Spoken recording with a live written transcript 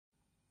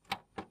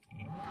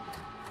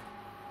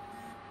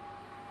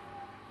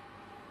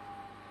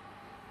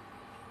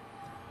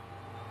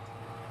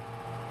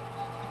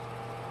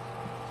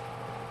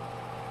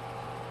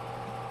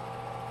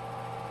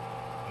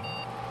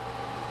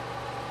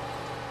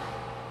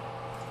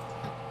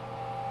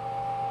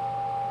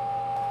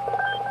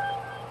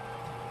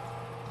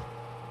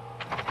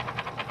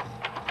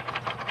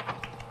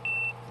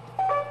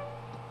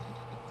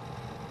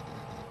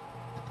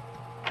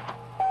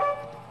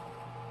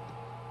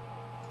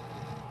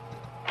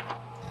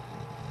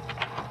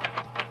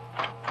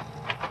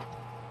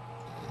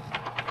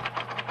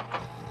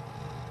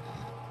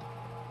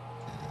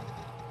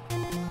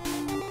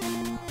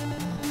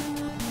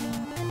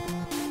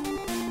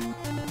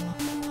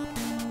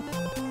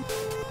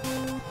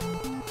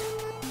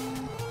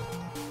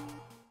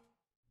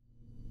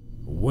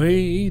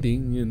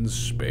Waiting in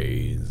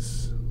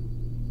space.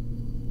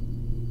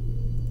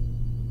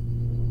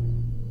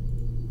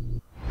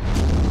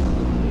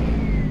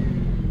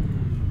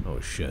 Oh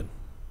shit.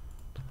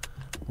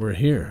 We're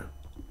here.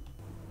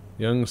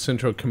 Young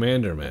Central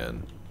Commander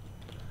man.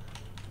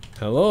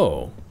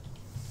 Hello.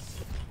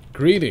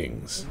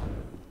 Greetings.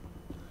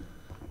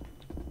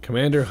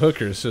 Commander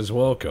Hooker says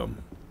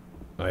welcome.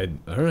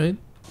 Alright.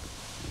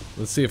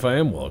 Let's see if I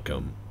am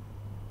welcome.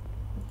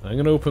 I'm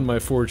gonna open my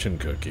fortune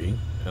cookie,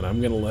 and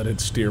I'm gonna let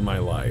it steer my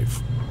life.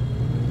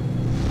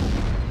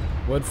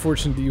 What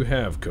fortune do you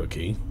have,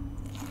 Cookie?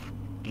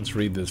 Let's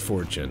read this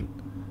fortune.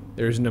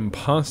 There's an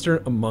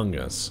imposter among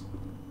us.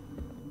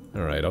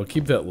 Alright, I'll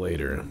keep that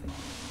later.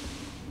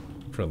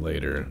 For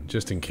later,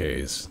 just in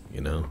case, you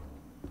know?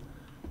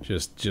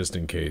 Just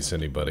in case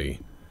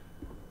anybody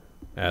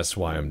asks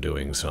why I'm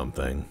doing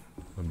something.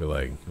 I'll be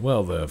like,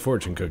 well, the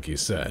fortune cookie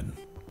said.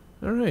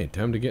 Alright,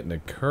 time to get into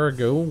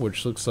cargo,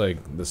 which looks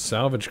like the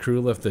salvage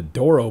crew left the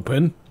door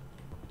open.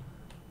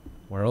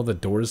 Why are all the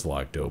doors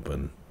locked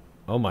open?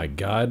 Oh my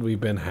god, we've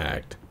been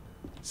hacked.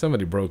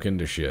 Somebody broke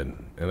into shit,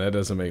 and that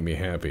doesn't make me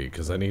happy,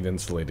 because I need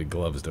insulated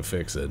gloves to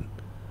fix it.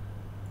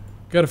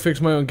 Gotta fix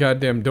my own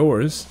goddamn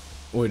doors,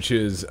 which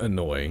is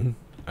annoying.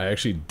 I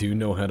actually do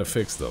know how to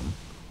fix them.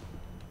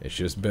 It's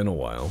just been a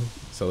while.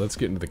 So let's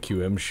get into the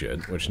QM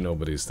shit, which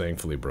nobody's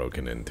thankfully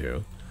broken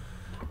into.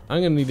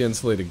 I'm gonna need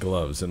insulated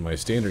gloves, and my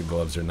standard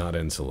gloves are not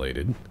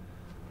insulated.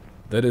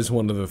 That is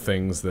one of the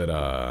things that,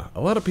 a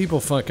lot of people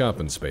fuck up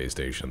in Space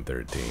Station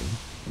 13.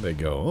 They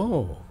go,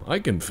 oh, I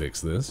can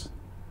fix this.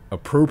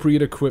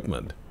 Appropriate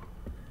equipment.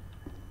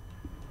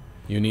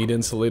 You need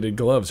insulated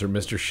gloves or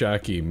Mr.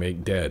 Shockey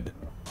make dead.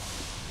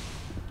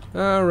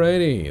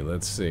 Alrighty,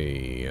 let's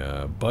see.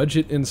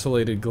 Budget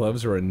insulated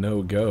gloves are a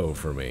no-go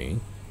for me.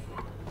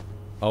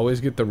 Always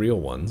get the real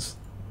ones.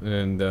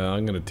 And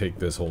I'm gonna take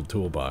this whole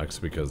toolbox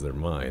because they're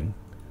mine.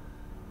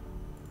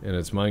 And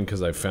it's mine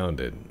because I found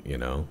it, you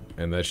know?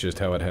 And that's just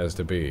how it has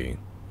to be.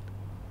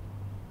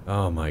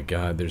 Oh my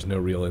god, there's no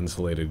real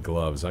insulated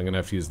gloves. I'm gonna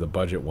have to use the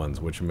budget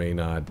ones, which may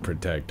not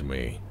protect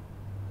me.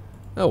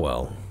 Oh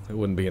well, it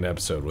wouldn't be an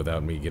episode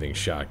without me getting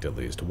shocked at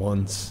least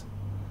once.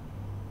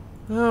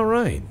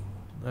 Alright.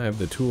 I have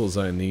the tools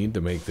I need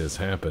to make this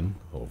happen,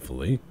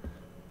 hopefully.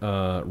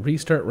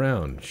 Restart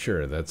round.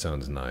 Sure, that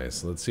sounds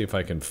nice. Let's see if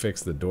I can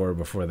fix the door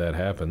before that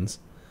happens.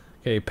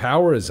 Okay,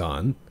 power is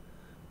on.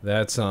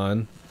 That's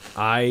on.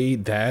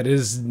 That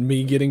is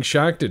me getting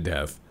shocked to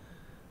death.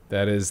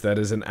 That is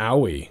an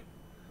owie.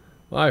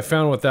 Well, I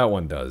found what that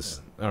one does.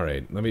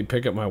 Alright, let me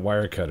pick up my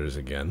wire cutters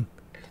again.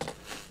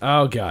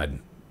 Oh god.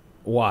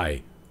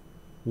 Why?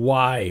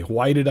 Why?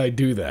 Why did I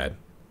do that?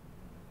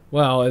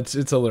 Well, it's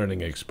a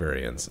learning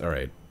experience.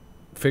 Alright.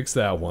 Fix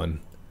that one.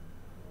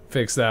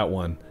 Fix that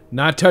one.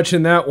 Not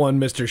touching that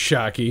one, Mr.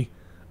 Shockey.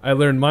 I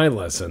learned my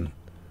lesson.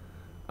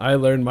 I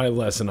learned my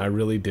lesson. I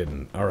really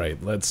didn't.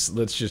 Alright, let's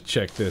just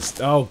check this.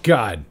 Oh,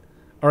 God.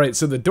 Alright,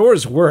 so the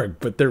doors work,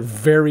 but they're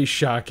very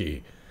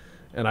shocky.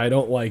 And I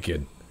don't like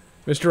it.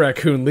 Mr.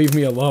 Raccoon, leave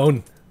me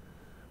alone.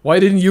 Why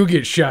didn't you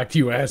get shocked,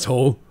 you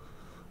asshole?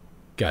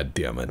 God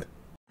damn it.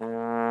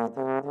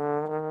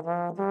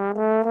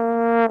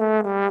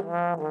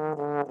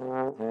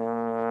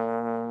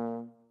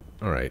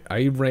 Alright,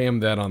 I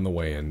rammed that on the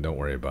way in. Don't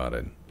worry about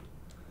it.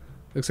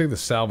 Looks like the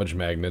salvage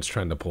magnet's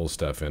trying to pull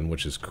stuff in,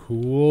 which is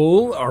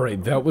cool.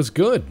 Alright, that was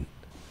good.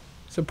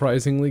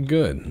 Surprisingly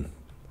good.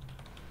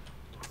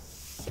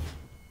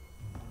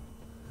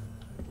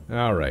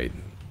 Alright.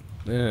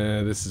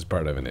 This is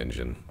part of an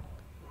engine.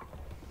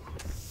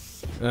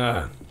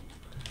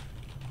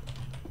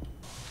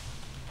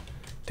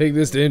 Take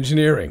this to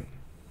engineering.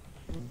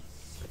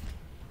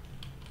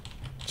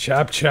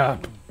 Chop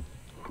chop.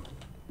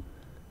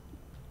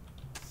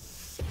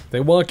 They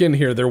walk in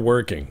here, they're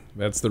working.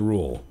 That's the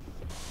rule.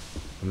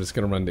 I'm just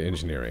gonna run to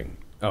engineering.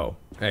 Oh,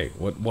 hey,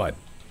 what?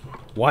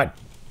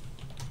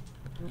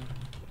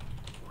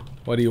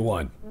 What do you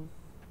want?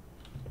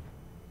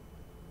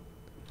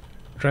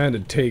 Trying to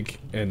take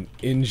an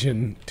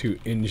engine to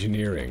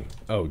engineering.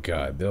 Oh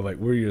god, they're like,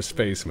 we're your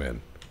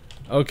spacemen.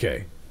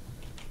 Okay.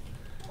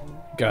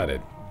 Got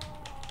it.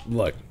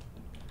 Look.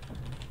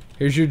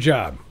 Here's your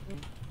job.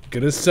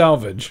 Get a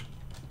salvage.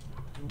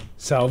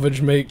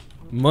 Salvage make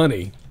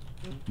money.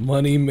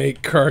 Money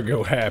make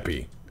cargo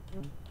happy.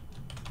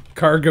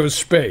 Cargo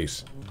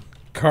space.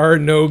 Car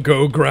no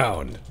go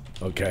ground.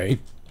 Okay?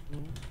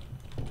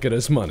 Get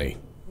us money.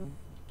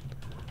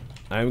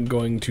 I'm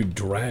going to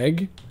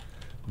drag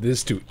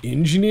this to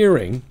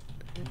engineering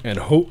and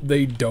hope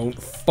they don't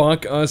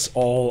fuck us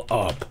all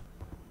up.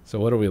 So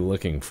what are we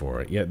looking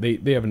for? Yeah,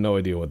 they have no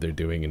idea what they're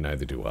doing and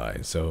neither do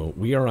I. So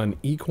we are on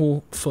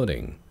equal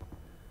footing.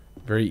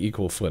 Very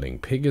equal footing.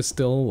 Pig is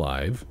still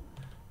alive.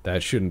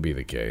 That shouldn't be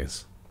the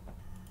case.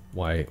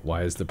 Why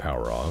is the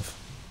power off?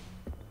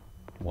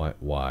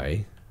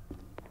 Why?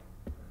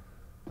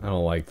 I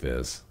don't like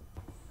this.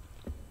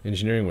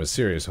 Engineering was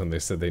serious when they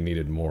said they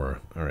needed more.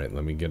 Alright,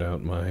 let me get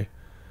out my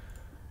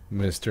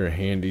Mr.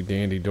 Handy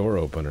Dandy door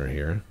opener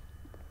here.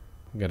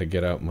 Gotta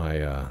get out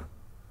my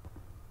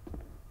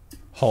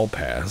hall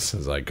pass,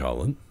 as I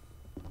call it.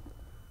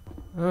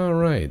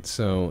 Alright,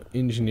 so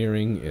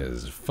engineering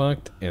is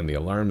fucked and the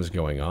alarm is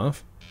going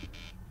off.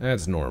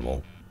 That's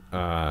normal.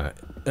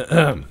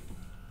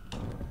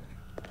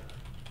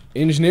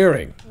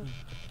 Engineering.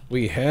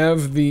 We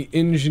have the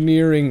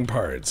engineering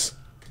parts.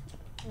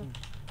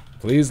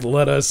 Please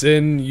let us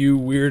in, you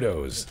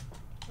weirdos.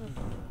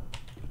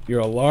 Your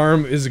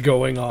alarm is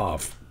going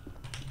off.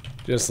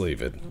 Just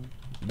leave it.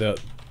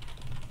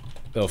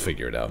 They'll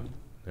figure it out.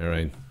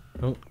 Alright.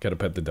 Oh, gotta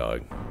pet the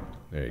dog.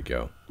 There you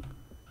go.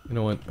 You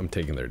know what? I'm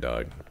taking their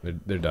dog.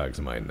 Their dog's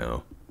mine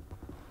now.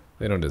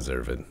 They don't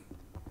deserve it.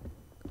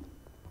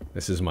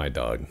 This is my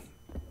dog.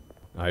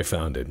 I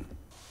found it.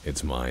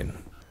 It's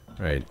mine.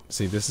 Alright,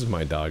 see, this is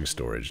my dog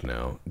storage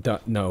now.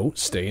 No,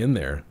 stay in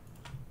there.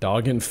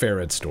 Dog and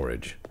ferret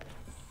storage.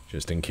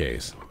 Just in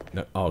case.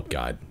 No, oh,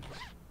 God.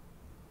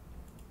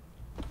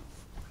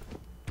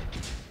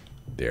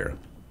 There.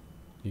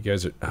 You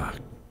guys are... Ah,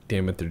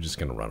 damn it, they're just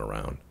gonna run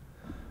around.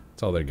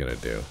 That's all they're gonna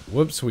do.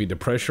 Whoops, we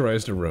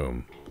depressurized a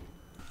room.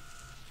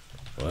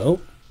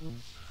 Well.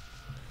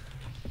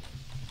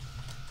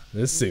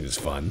 This seems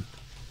fun.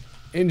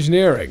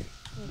 Engineering.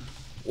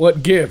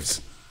 What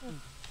gives?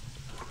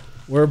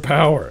 Where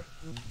power?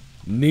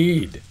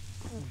 Need.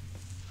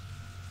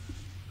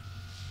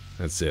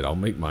 That's it, I'll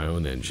make my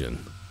own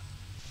engine.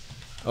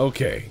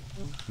 Okay.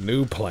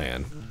 New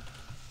plan.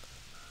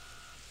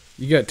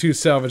 You got 2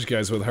 salvage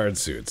guys with hard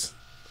suits.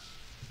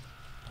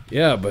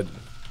 Yeah, but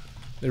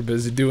they're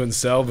busy doing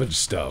salvage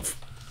stuff.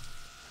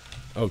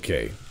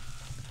 Okay.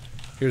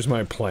 Here's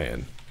my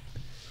plan.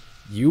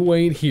 You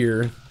wait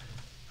here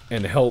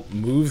and help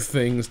move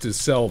things to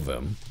sell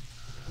them.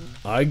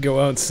 I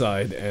go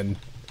outside and...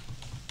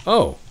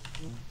 Oh!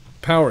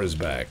 Power is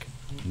back.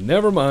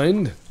 Never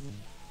mind.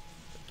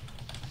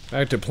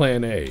 Back to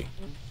plan A.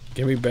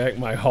 Give me back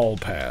my hall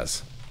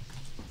pass.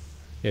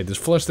 Yeah,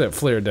 just flush that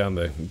flare down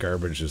the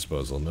garbage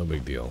disposal. No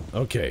big deal.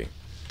 Okay.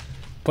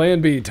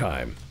 Plan B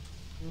time.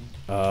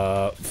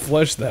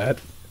 Flush that.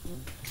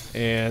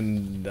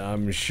 And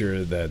I'm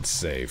sure that's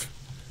safe.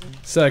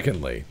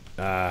 Secondly,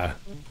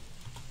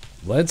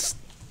 let's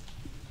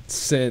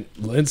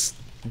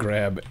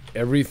grab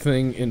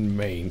everything in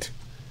Maint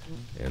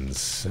and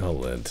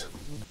sell it.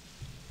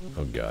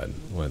 Oh God,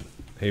 what?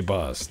 Hey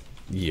boss.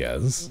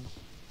 Yes?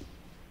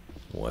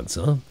 What's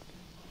up?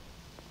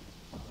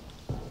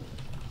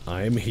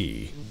 I'm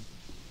he.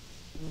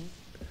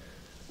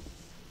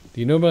 Do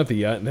you know about the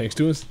yacht next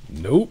to us?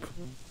 Nope.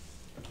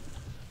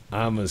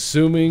 I'm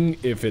assuming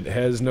if it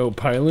has no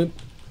pilot,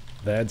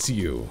 that's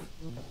you.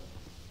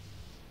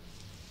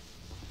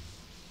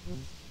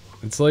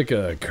 It's like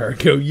a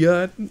cargo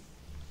yacht.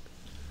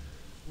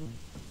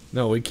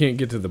 No, we can't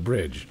get to the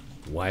bridge.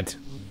 What?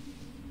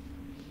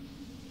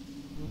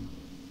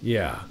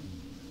 Yeah.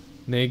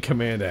 Nay,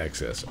 command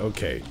access.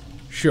 Okay.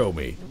 Show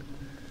me.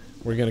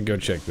 We're gonna go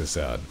check this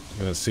out.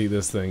 Gonna see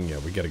this thing? Yeah,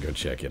 we gotta go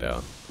check it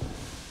out.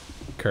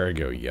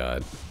 Cargo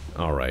yacht.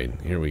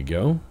 Alright, here we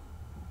go.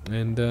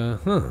 And,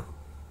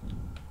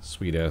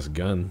 sweet ass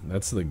gun.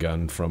 That's the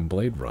gun from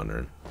Blade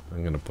Runner.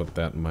 I'm gonna put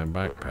that in my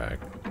backpack.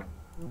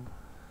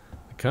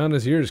 The con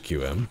is yours,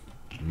 QM.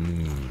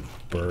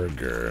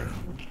 Burger.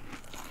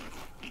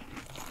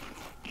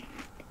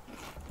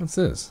 What's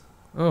this?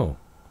 Oh.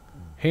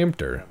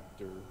 Hamster.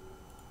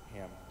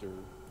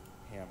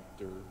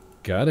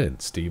 Got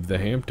it, Steve the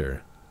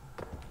Hamster.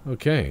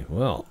 Okay,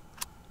 well.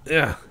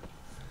 Yeah.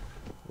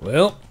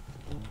 Well.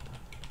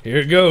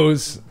 Here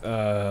goes.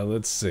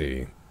 Let's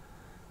see.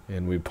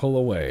 And we pull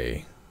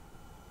away.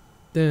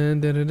 Dun,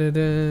 dun, dun,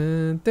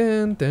 dun,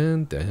 dun,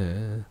 dun,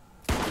 dun.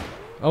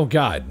 Oh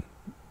God.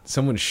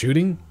 Someone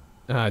shooting?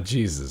 Ah,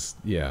 Jesus.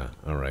 Yeah,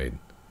 alright.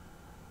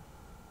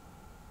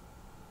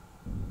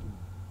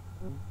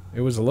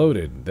 It was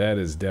loaded. That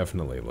is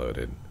definitely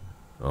loaded.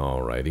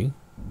 Alrighty.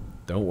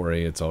 Don't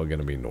worry, it's all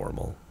gonna be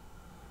normal.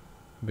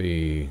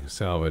 Be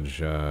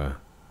salvage, alright,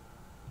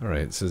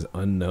 it says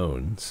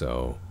unknown,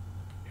 so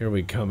here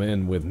we come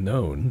in with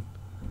known.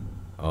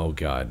 Oh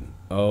God.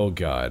 Oh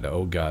God.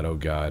 Oh God. Oh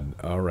God.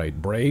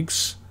 Alright,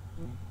 brakes.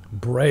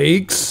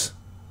 Brakes!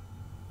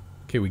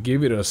 Okay, we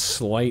gave it a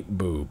slight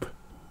boop.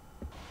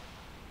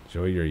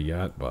 Enjoy your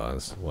yacht,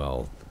 boss.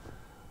 Well,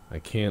 I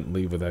can't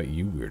leave without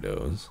you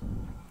weirdos.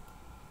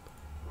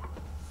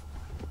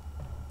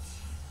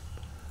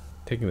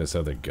 Taking this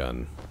other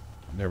gun.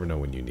 Never know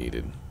when you need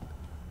it.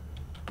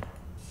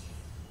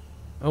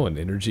 Oh, an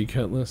energy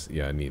cutlass?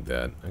 Yeah, I need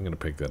that. I'm gonna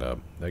pick that up.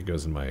 That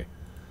goes in my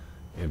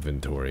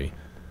inventory.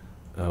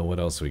 What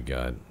else we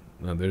got?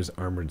 There's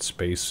armored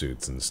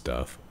spacesuits and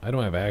stuff. I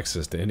don't have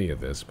access to any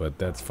of this, but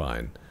that's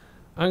fine.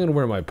 I'm gonna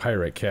wear my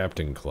pirate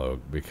captain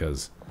cloak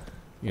because,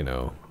 you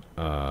know,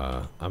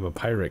 I'm a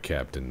pirate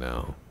captain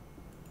now.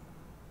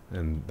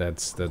 And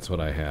that's what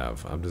I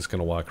have. I'm just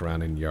gonna walk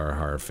around in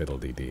Yarhar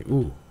fiddle-dee-dee.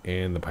 Ooh,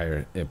 and the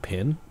pirate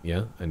pin.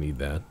 Yeah, I need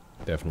that.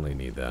 Definitely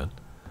need that.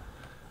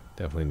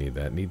 Definitely need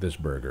that. Need this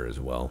burger as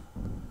well.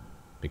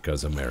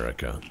 Because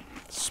America.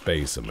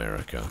 Space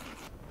America.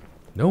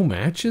 No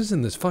matches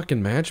in this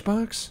fucking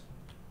matchbox?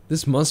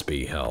 This must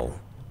be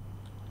hell.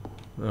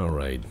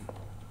 Alright.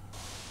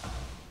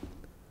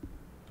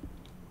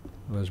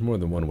 Well, there's more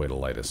than one way to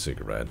light a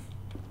cigarette.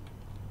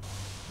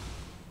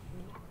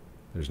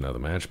 There's another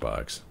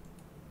matchbox.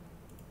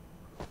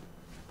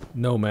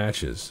 No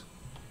matches.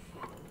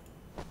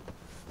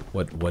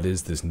 What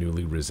is this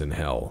newly risen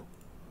hell?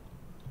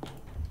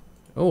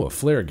 Oh, a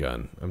flare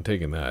gun. I'm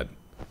taking that.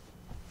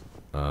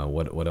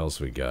 What else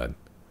we got?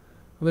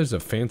 Oh, there's a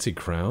fancy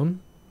crown.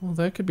 Well,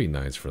 that could be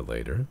nice for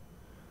later.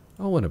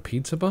 Oh, and a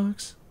pizza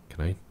box?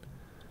 Can I? You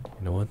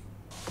know what?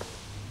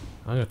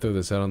 I'm gonna throw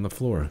this out on the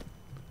floor.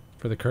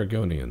 For the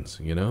Cargonians,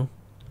 you know?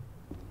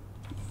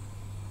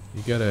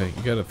 You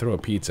gotta throw a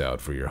pizza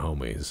out for your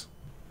homies.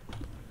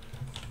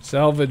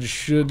 Salvage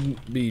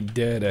shouldn't be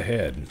dead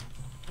ahead.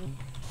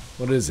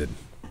 What is it?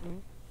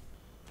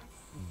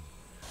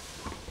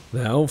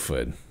 The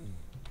outfit.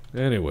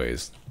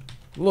 Anyways,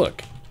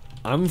 look,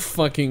 I'm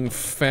fucking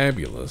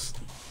fabulous.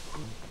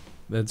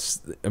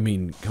 I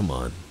mean, come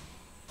on.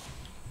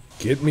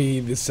 Get me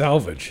the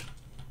salvage.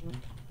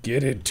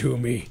 Get it to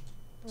me.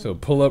 So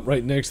pull up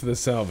right next to the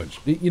salvage.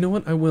 You know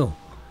what? I will.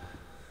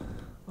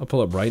 I'll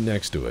pull up right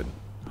next to it.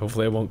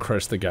 Hopefully I won't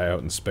crush the guy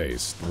out in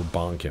space. Or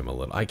bonk him a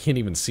little. I can't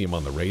even see him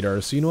on the radar,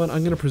 so you know what?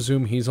 I'm gonna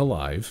presume he's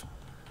alive.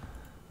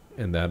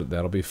 And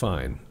that'll be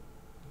fine.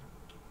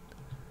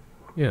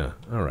 Yeah,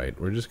 alright.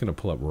 We're just gonna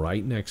pull up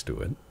right next to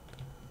it.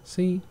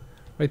 See?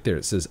 Right there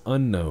it says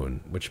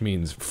unknown, which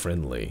means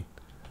friendly.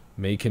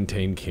 May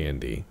contain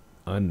candy.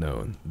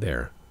 Unknown.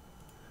 There.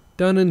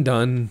 Done and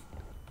done.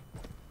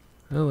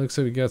 Well, looks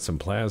like we got some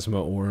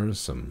plasma ores,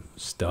 some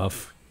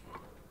stuff.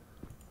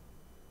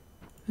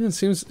 Yeah, it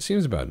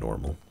seems about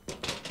normal.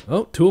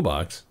 Oh,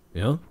 toolbox.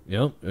 Yep.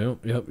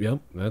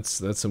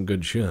 That's some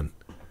good shit.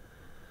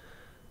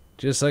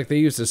 Just like they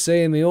used to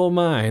say in the old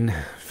mine.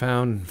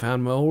 Found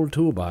my old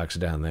toolbox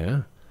down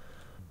there.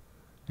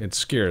 It's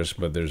scarce,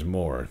 but there's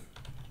more.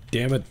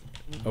 Damn it.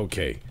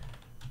 Okay.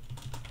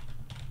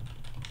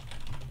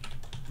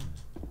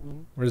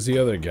 Where's the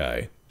other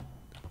guy?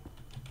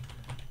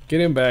 Get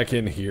him back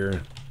in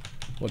here.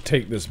 We'll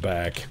take this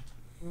back.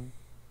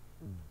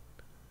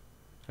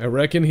 I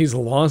reckon he's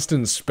lost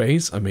in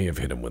space. I may have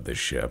hit him with this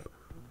ship.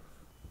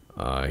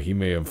 He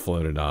may have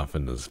floated off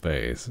into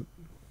space.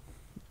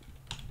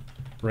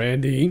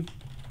 Randy,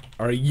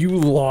 are you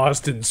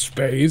lost in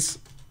space?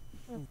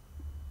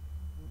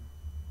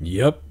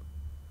 Yep.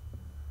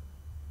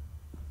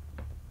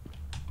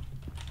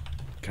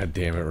 God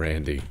damn it,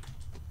 Randy.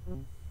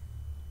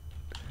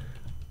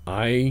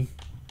 I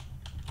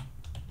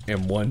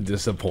am one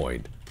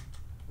disappoint.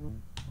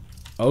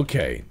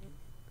 Okay.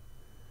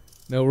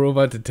 No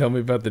robot to tell me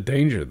about the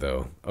danger,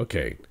 though.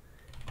 Okay.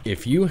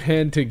 If you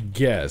had to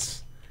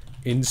guess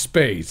in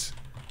space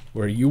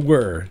where you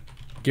were,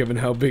 given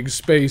how big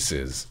space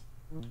is,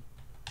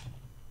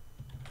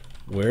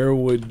 where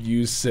would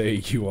you say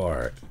you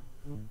are?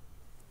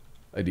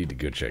 I need to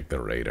go check the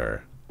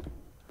radar.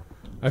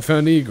 I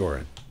found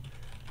Igor.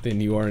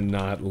 Then you are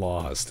not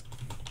lost.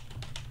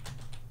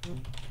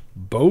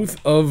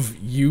 Both of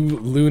you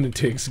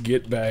lunatics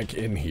get back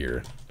in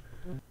here.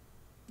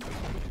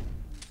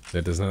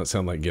 That does not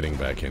sound like getting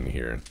back in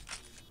here.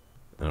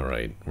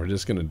 Alright, we're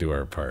just gonna do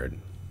our part.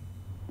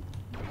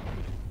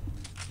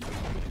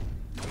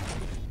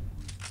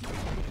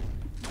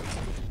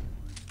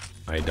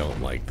 I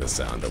don't like the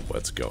sound of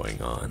what's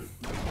going on.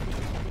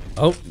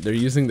 Oh, they're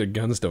using their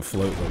guns to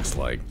float, looks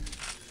like.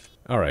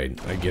 Alright,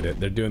 I get it.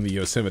 They're doing the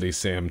Yosemite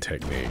Sam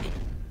technique.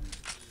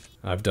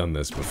 I've done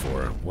this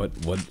before.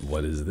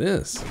 What is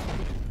this?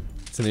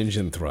 It's an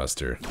engine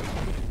thruster.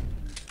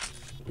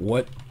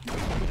 What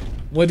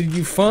did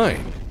you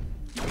find?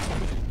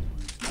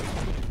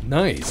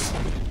 Nice.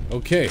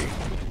 Okay.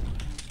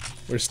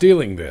 We're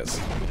stealing this.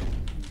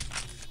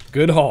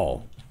 Good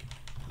haul.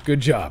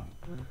 Good job.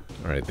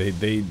 Alright,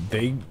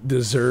 they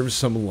deserve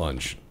some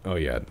lunch. Oh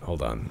yeah,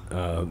 hold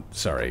on.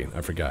 Sorry,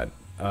 I forgot.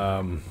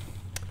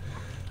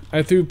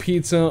 I threw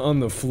pizza on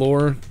the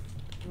floor.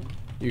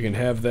 You can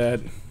have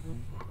that.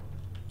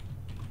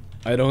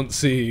 I don't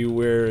see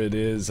where it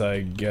is.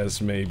 I guess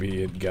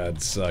maybe it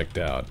got sucked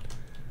out.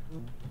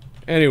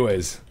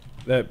 Anyways,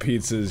 that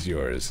pizza's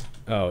yours.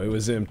 Oh, it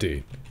was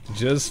empty.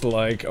 Just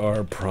like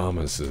our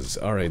promises.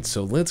 Alright,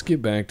 so let's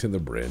get back to the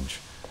bridge.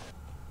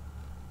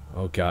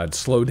 Oh god,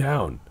 slow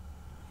down.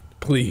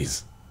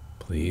 Please.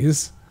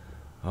 Please?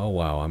 Oh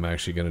wow, I'm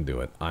actually gonna do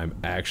it. I'm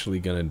actually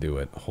gonna do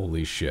it.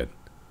 Holy shit.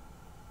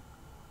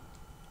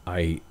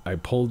 I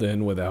pulled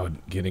in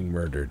without getting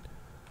murdered.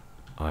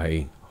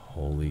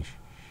 Holy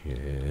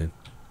shit.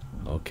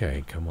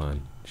 Okay, come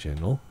on.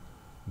 Gentle.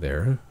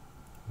 There.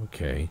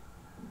 Okay.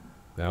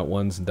 That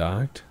one's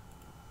docked.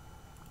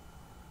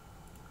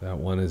 That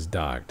one is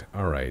docked.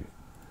 Alright.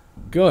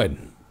 Good.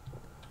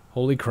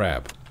 Holy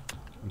crap.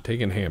 I'm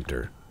taking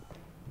Hampter.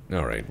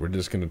 Alright, we're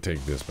just gonna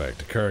take this back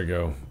to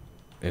cargo,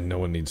 and no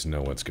one needs to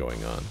know what's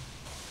going on.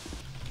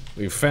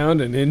 We found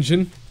an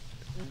engine.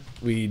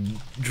 We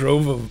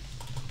drove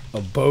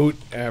a boat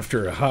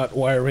after hot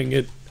wiring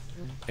it,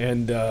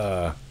 and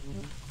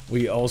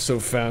we also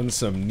found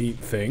some neat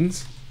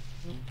things.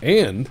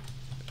 And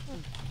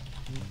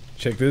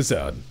Check this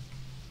out.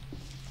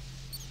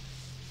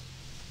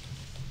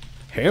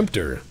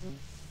 Hamster.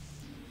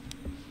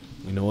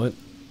 You know what?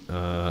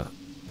 I'm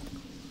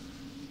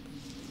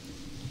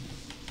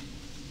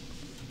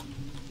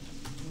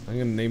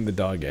gonna name the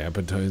dog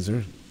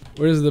Appetizer.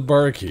 Where's the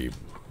barkeep?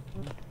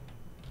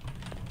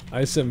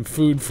 I some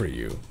food for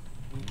you.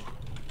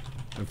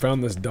 I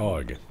found this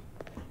dog.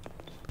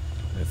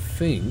 I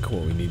think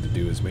what we need to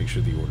do is make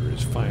sure the order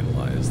is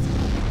finalized.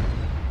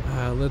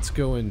 Let's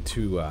go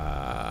into,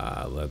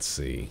 let's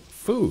see,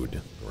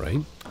 food, right?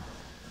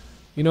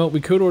 You know, we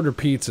could order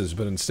pizzas,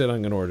 but instead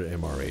I'm gonna order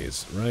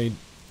MREs, right?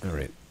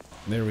 Alright,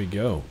 there we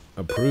go.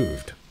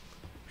 Approved.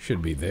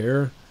 Should be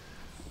there.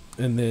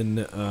 And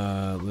then,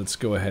 let's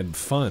go ahead.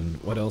 Fun.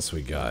 What else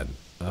we got?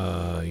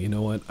 You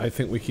know what? I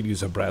think we could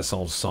use a brass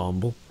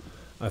ensemble.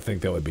 I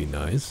think that would be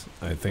nice.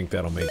 I think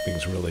that'll make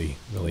things really,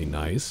 really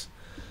nice.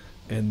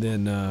 And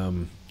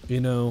then,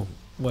 you know,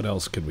 what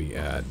else could we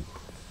add?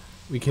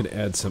 We could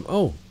add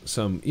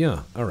some,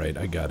 yeah, alright,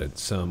 I got it.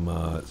 Some,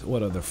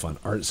 what other fun?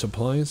 Art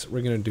supplies?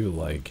 We're gonna do,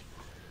 like,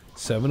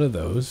 7 of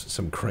those.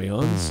 Some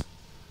crayons.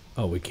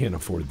 Oh, we can't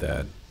afford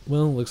that.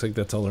 Well, looks like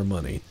that's all our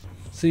money.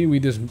 See, we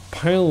just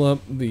pile up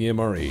the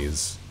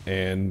MREs,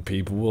 and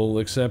people will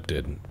accept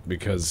it,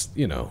 because,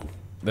 you know,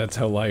 that's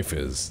how life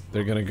is.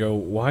 They're gonna go,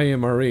 why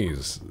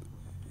MREs?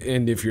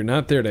 And if you're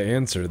not there to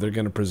answer, they're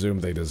gonna presume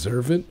they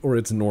deserve it, or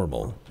it's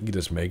normal. You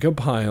just make a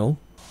pile,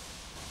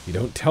 you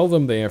don't tell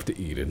them they have to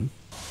eat it,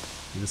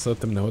 you just let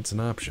them know it's an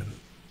option.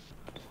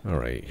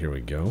 Alright, here we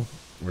go.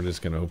 We're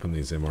just gonna open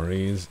these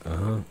MREs,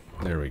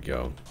 there we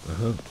go,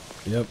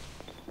 yep.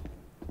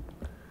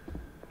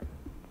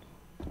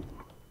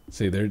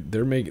 See,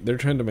 they're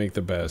trying to make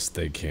the best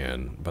they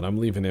can, but I'm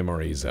leaving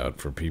MREs out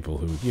for people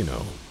who, you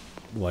know,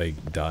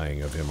 like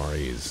dying of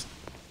MREs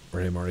or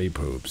MRE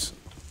poops,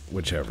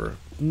 whichever.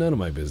 None of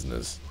my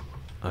business.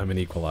 I'm an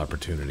equal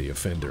opportunity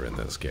offender in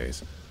this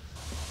case.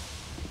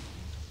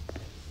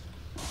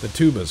 The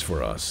tuba's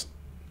for us,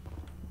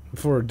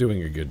 for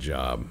doing a good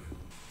job.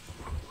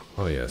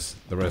 Oh yes,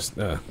 the rest.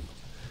 The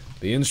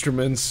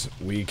instruments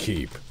we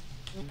keep.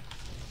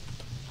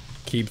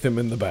 Keep them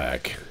in the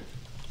back.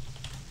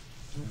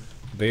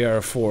 They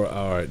are for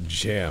our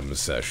jam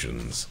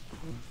sessions.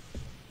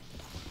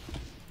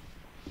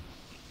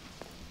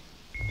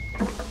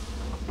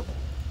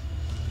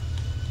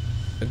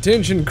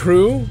 Attention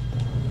crew,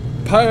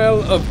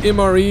 pile of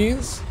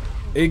MREs,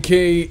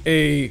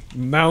 aka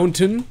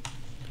mountain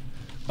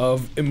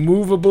of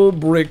immovable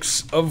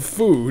bricks of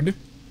food,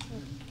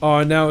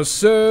 are now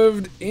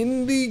served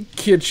in the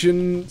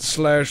kitchen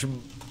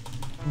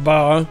 /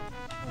 bar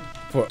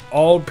for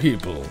all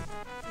people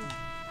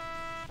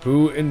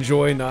who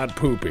enjoy not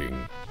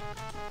pooping.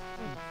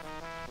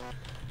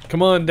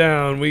 Come on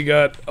down, we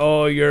got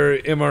all your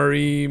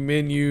MRE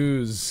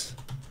menus.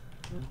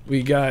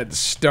 We got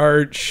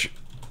starch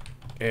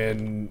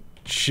and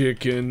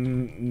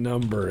chicken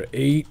number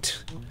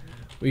 8.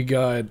 We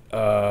got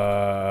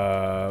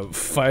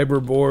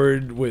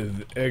fiberboard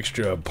with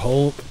extra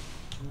pulp.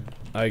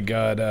 I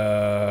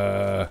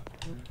got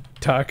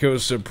taco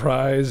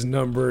surprise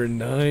number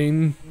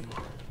 9.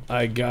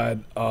 I got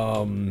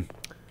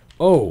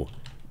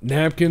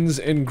napkins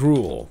and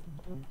gruel.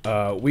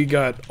 We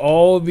got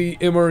all the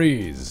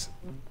MREs.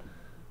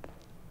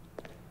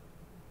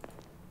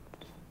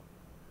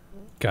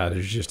 God,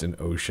 there's just an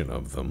ocean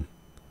of them.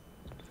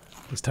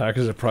 Is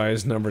taco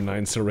surprise number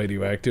 9 still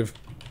radioactive?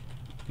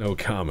 No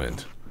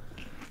comment.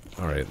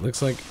 Alright,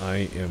 looks like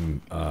I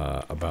am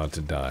about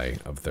to die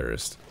of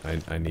thirst.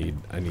 I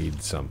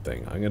need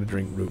something. I'm gonna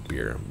drink root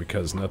beer,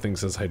 because nothing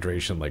says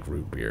hydration like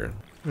root beer.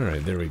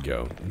 Alright, there we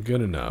go.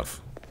 Good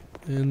enough.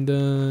 And,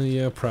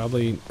 yeah,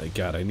 probably...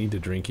 God, I need to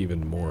drink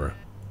even more.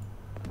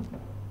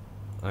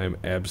 I am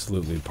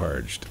absolutely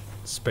parched.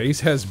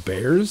 Space has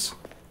bears?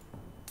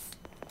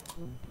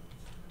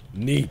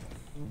 Neat.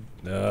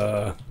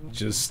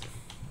 Just...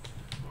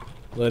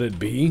 let it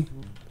be.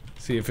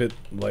 See if it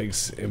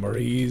likes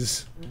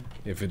MREs.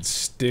 If it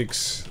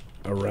sticks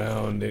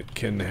around, it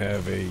can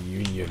have a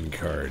union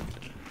card.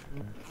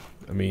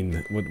 I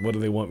mean, what do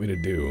they want me to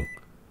do?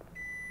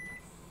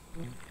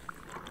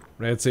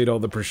 Rats ate all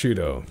the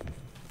prosciutto.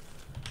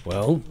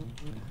 Well,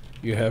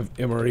 you have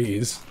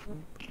MREs.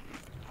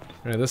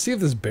 Alright, let's see if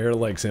this bear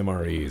likes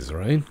MREs,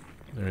 right?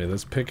 Alright,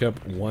 let's pick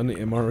up 1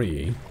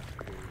 MRE.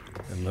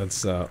 And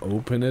let's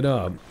open it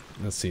up.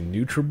 Let's see,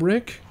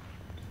 Nutribrick?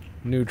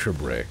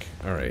 Nutribrick.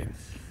 Alright.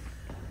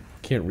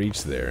 Can't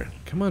reach there.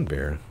 Come on,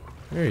 bear.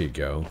 There you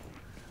go.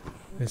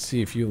 Let's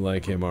see if you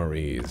like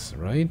MREs,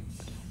 right?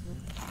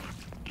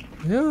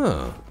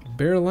 Yeah,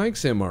 bear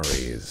likes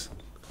MREs.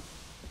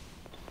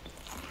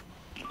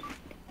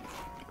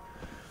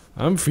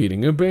 I'm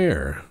feeding a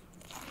bear.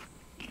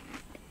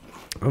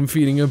 I'm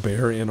feeding a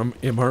bear and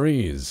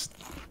MREs.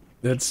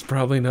 That's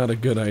probably not a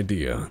good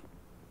idea.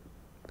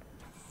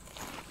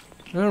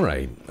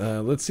 Alright,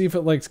 let's see if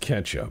it likes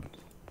ketchup.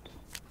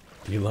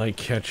 Do you like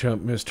ketchup,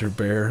 Mr.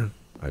 Bear?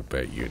 I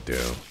bet you do.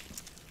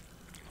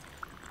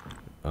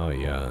 Oh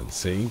yeah,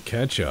 see?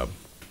 Ketchup.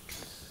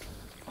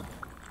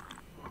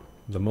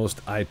 The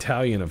most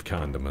Italian of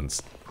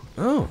condiments.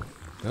 Oh,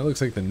 that looks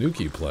like the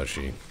Nuki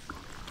plushie.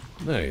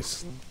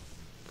 Nice.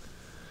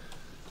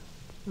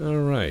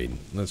 Alright,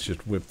 let's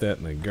just whip that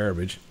in the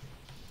garbage.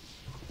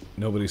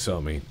 Nobody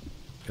saw me.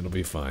 It'll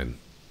be fine.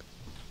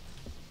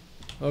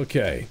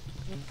 Okay.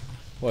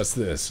 What's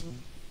this?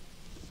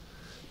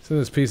 Send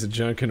this piece of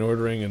junk and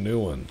ordering a new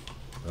one.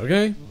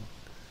 Okay?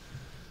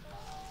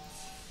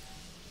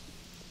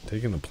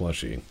 Taking the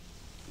plushie.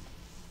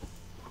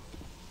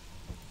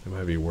 It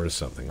might be worth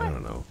something, I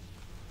don't know.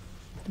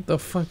 What the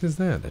fuck is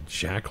that? A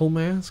jackal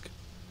mask?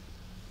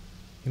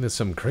 Into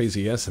some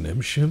crazy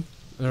S&M ship?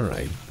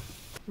 Alright.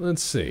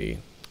 Let's see.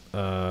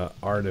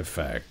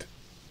 Artifact.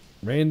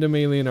 Random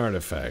alien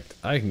artifact.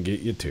 I can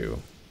get you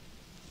two.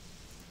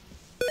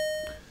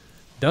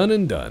 Done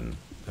and done.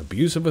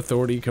 Abuse of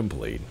authority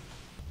complete.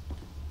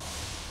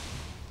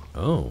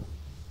 Oh.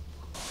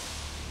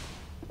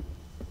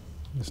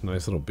 This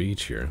nice little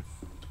beach here.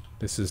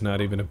 This is not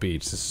even a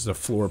beach. This is a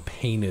floor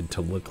painted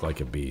to look like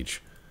a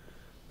beach.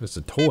 It's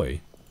a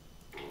toy.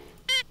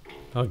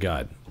 Oh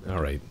god.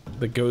 Alright.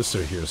 The ghosts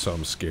are here, so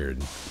I'm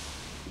scared.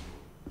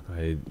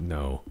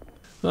 No.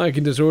 Well, I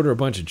can just order a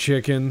bunch of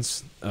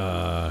chickens.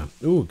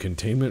 Ooh,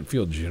 containment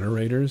field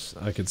generators.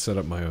 I could set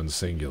up my own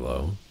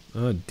singulo.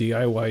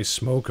 DIY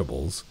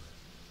smokables.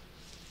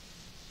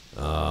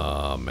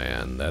 Oh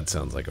man, that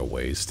sounds like a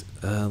waste.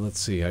 Let's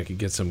see, I could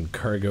get some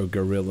cargo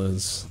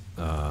gorillas.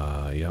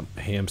 Yep,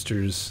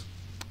 hamsters.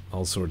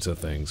 All sorts of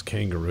things.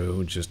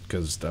 Kangaroo, just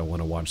because I want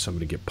to watch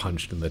somebody get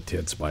punched in the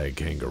tits by a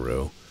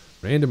kangaroo.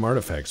 Random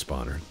artifact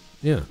spawner.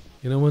 Yeah,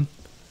 you know what?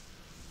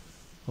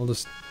 I'll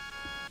just...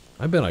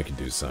 I bet I could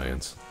do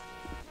science.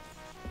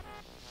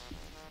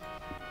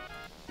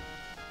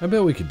 I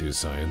bet we could do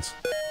science.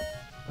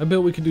 I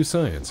bet we could do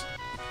science.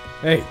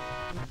 Hey!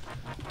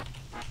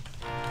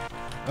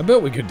 I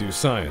bet we could do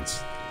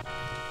science.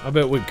 I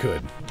bet we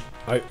could.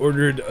 I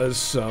ordered us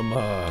some,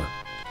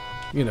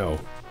 you know,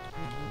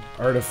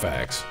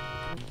 artifacts.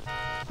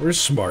 We're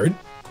smart.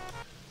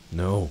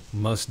 No,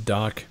 must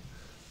dock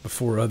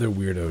before other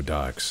weirdo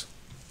docks.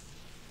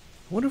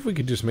 I wonder if we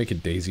could just make a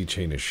daisy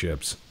chain of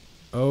ships.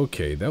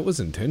 Okay, that was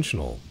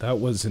intentional.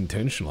 That was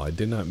intentional. I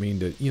did not mean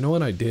to... You know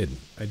what? I did.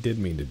 I did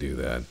mean to do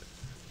that.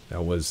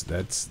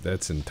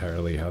 That's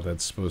entirely how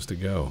that's supposed to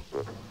go.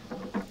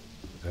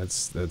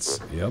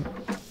 Yep.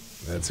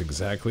 That's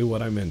exactly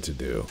what I meant to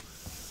do.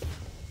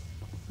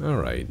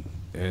 Alright.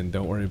 And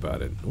don't worry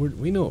about it.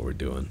 We know what we're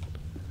doing.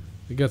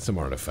 We got some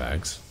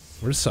artifacts.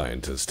 We're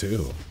scientists,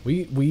 too.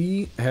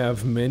 We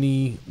have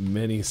many,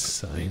 many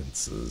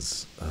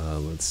sciences.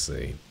 Let's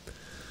see.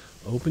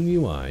 Open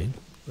UI.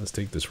 Let's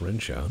take this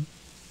wrench out.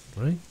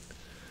 Right?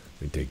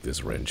 We take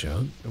this wrench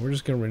out. And we're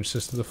just going to wrench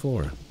this to the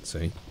floor.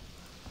 See?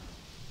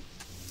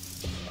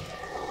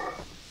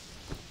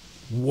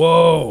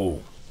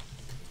 Whoa!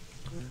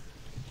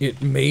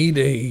 It made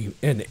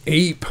an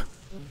ape.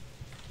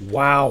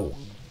 Wow.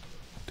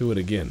 Do it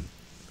again.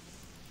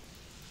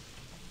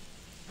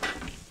 I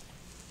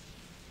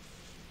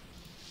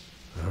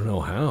don't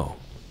know how.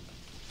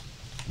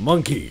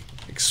 Monkey,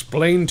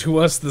 explain to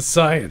us the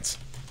science.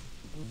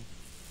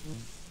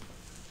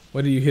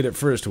 What do you hit it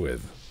first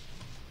with?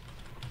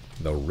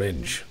 The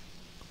wrench.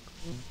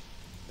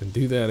 Then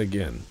do that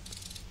again.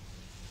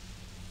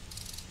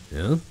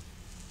 Yeah?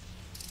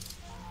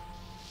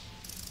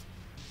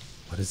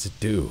 What does it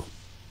do?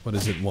 What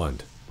does it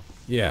want?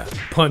 Yeah,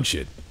 punch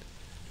it.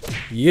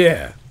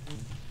 Yeah.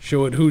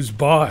 Show it who's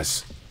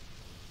boss.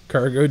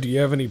 Cargo, do you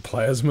have any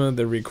plasma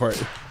that require...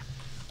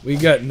 We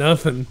got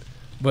nothing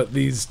but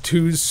these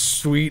two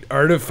sweet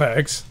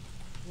artifacts.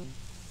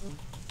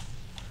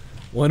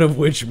 One of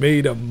which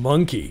made a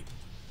monkey.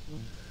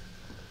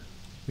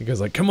 The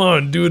guy's like, come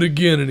on, do it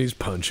again, and he's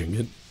punching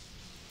it.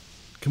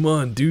 Come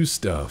on, do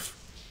stuff.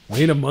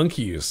 Made a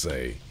monkey, you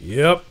say?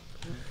 Yep.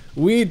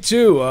 We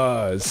too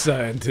are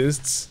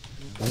scientists.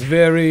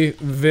 Very,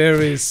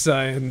 very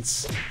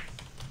science.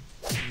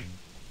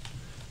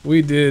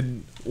 We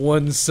did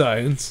one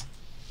science.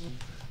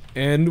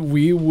 And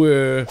we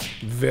were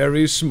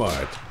very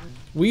smart.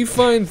 We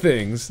find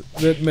things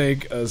that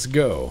make us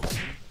go.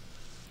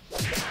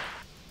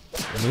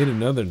 I made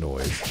another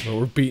noise, but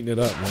we're beating it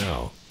up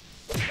now.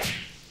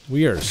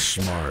 We are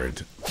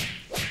smart.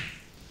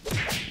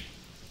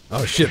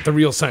 Oh shit, the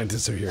real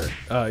scientists are here.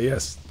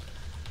 Yes.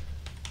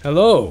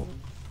 Hello.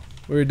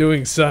 We're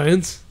doing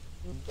science.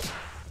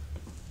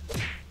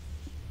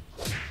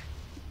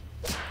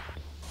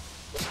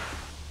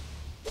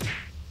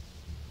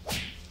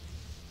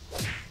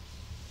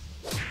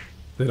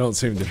 They don't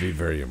seem to be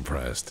very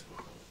impressed.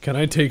 Can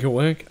I take a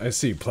whack? I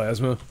see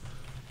plasma.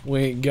 We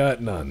ain't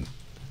got none.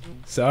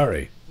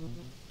 Sorry.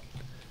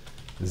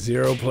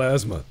 0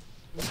 plasma.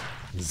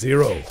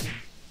 0.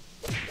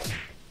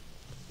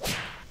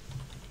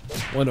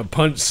 Wanna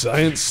punch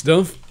science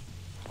stuff?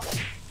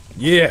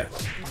 Yeah.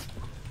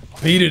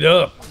 Beat it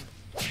up.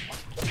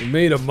 We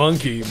made a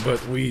monkey,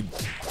 but we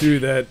threw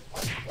that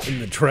in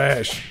the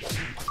trash.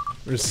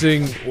 We're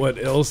seeing what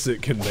else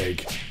it can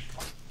make.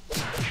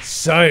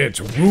 Science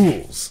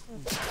rules.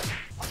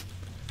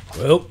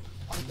 Well,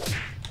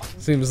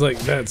 Seems like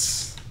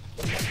that's...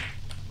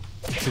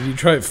 Did you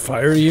try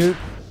fire yet?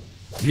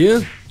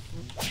 Yeah?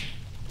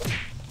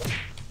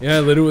 Yeah, I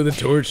lit it with a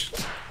torch.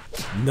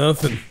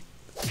 Nothing.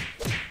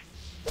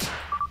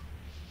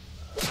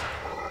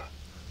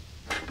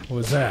 What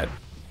was that?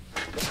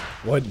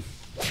 What?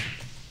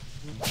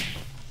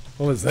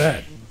 What was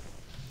that?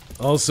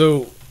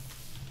 Also,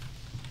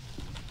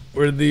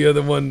 where did the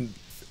other one,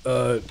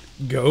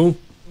 go?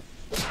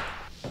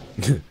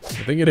 I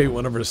think it ate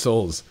one of her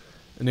souls.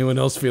 Anyone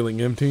else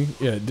feeling empty?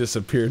 Yeah, it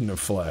disappeared in a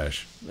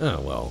flash. Oh,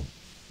 well.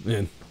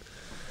 Man.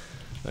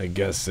 I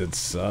guess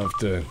it's off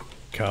to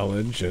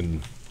college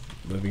and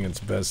living its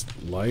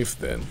best life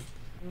then.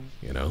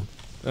 You know?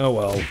 Oh,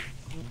 well.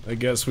 I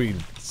guess we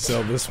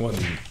sell this one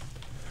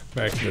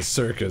back to the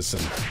circus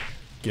and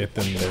get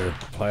them their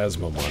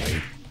plasma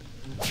money.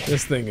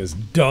 This thing is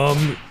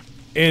dumb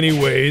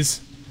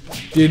anyways.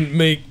 Didn't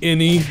make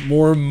any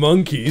more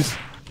monkeys.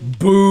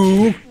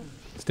 Boo!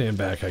 Stand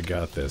back, I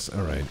got this.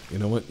 Alright, you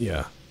know what?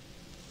 Yeah.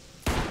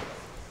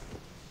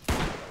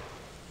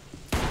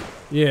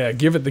 Yeah,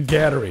 give it the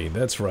Gattery.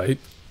 That's right.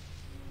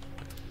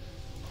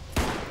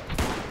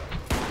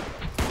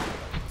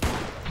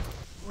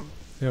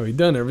 Yeah, we've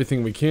done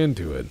everything we can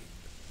to it.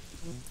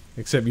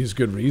 Except use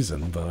good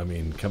reason, but I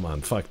mean, come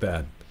on, fuck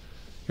that.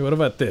 Hey, what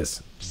about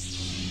this?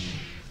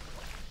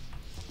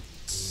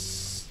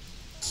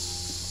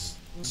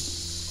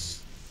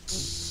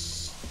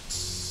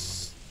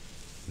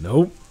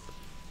 Nope.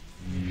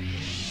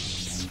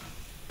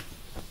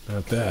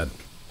 Not that.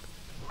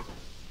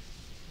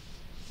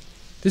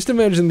 Just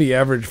imagine the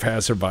average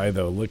passerby,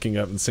 though, looking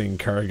up and seeing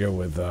cargo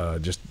with,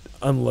 just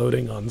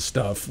unloading on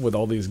stuff with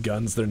all these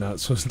guns they're not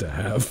supposed to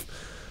have.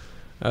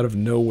 Out of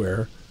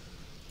nowhere.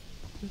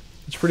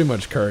 It's pretty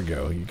much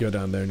cargo. You go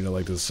down there and you're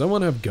like, does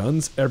someone have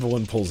guns?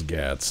 Everyone pulls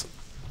gats.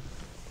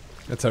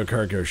 That's how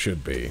cargo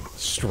should be.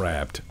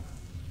 Strapped.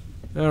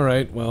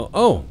 Alright, well,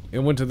 oh! It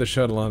went to the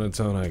shuttle on its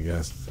own, I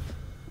guess.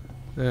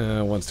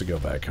 It wants to go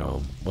back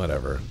home.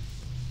 Whatever.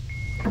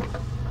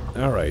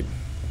 Alright.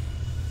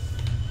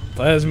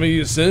 Plasma,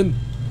 you sin?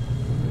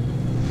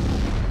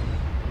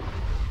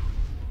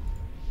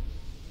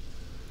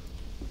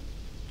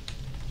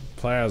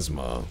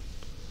 Plasma.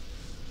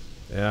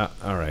 Yeah,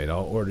 alright,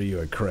 I'll order you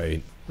a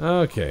crate.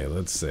 Okay,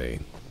 let's see.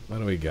 What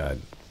do we got?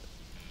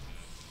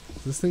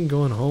 Is this thing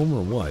going home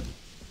or what?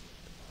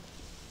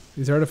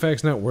 These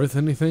artifacts not worth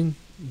anything?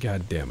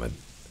 God damn it.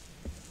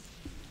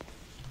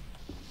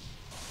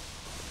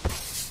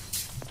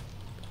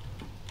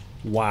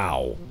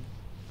 Wow.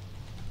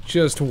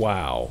 Just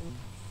wow.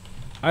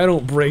 I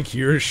don't break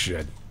your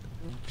shit.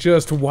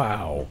 Just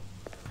wow.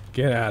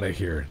 Get out of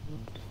here.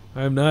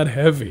 I'm not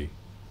heavy.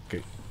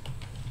 Okay.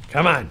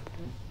 Come on.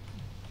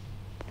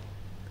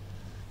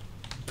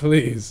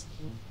 Please.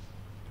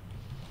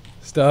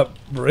 Stop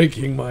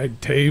breaking my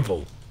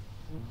table.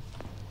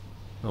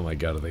 Oh my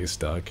god, are they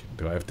stuck?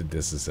 Do I have to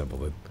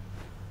disassemble it?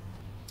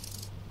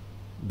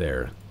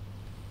 There.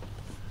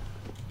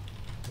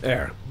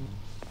 There.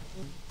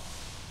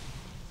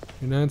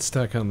 You're not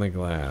stuck on the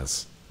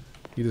glass.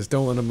 You just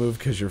don't want to move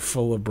because you're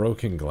full of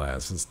broken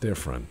glass. It's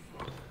different.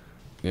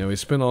 Yeah, we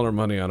spent all our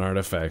money on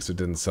artifacts that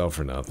didn't sell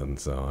for nothing,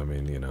 so, I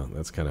mean, you know,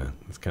 that's kind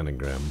of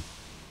grim.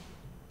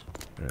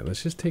 Alright,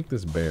 let's just take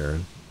this bear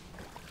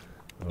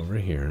over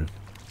here,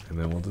 and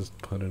then we'll just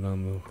put it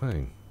on the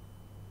thing.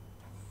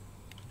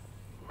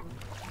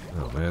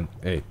 Oh, man.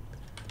 Hey.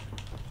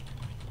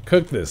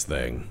 Cook this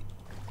thing.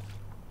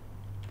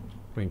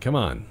 I mean, come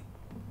on.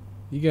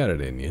 You got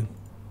it in you.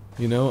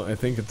 You know, I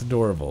think it's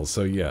adorable,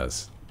 so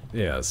yes.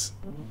 Yes.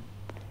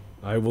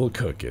 I will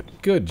cook it.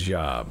 Good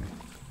job.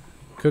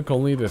 Cook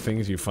only the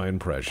things you find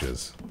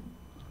precious.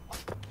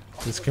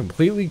 It's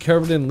completely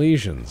covered in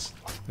lesions.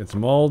 It's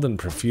mauled and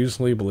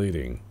profusely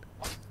bleeding.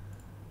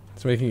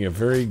 It's making a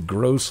very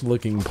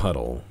gross-looking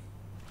puddle.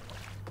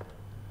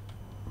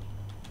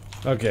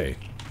 Okay.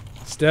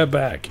 Step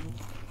back.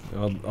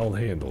 I'll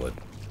handle it.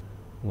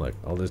 Look,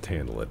 I'll just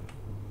handle it.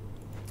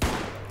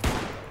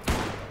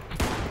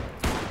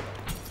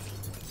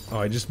 Oh,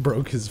 I just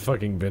broke his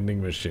fucking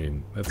vending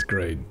machine. That's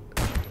great.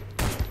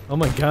 Oh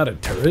my god, a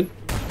turret?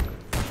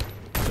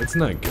 That's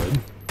not good.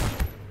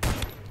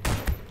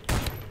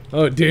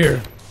 Oh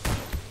dear.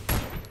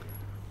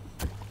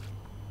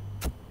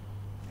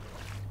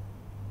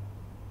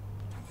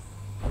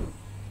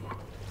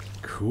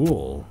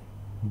 Cool.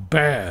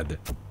 Bad.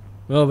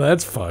 Well,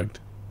 that's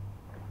fucked.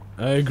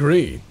 I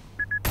agree.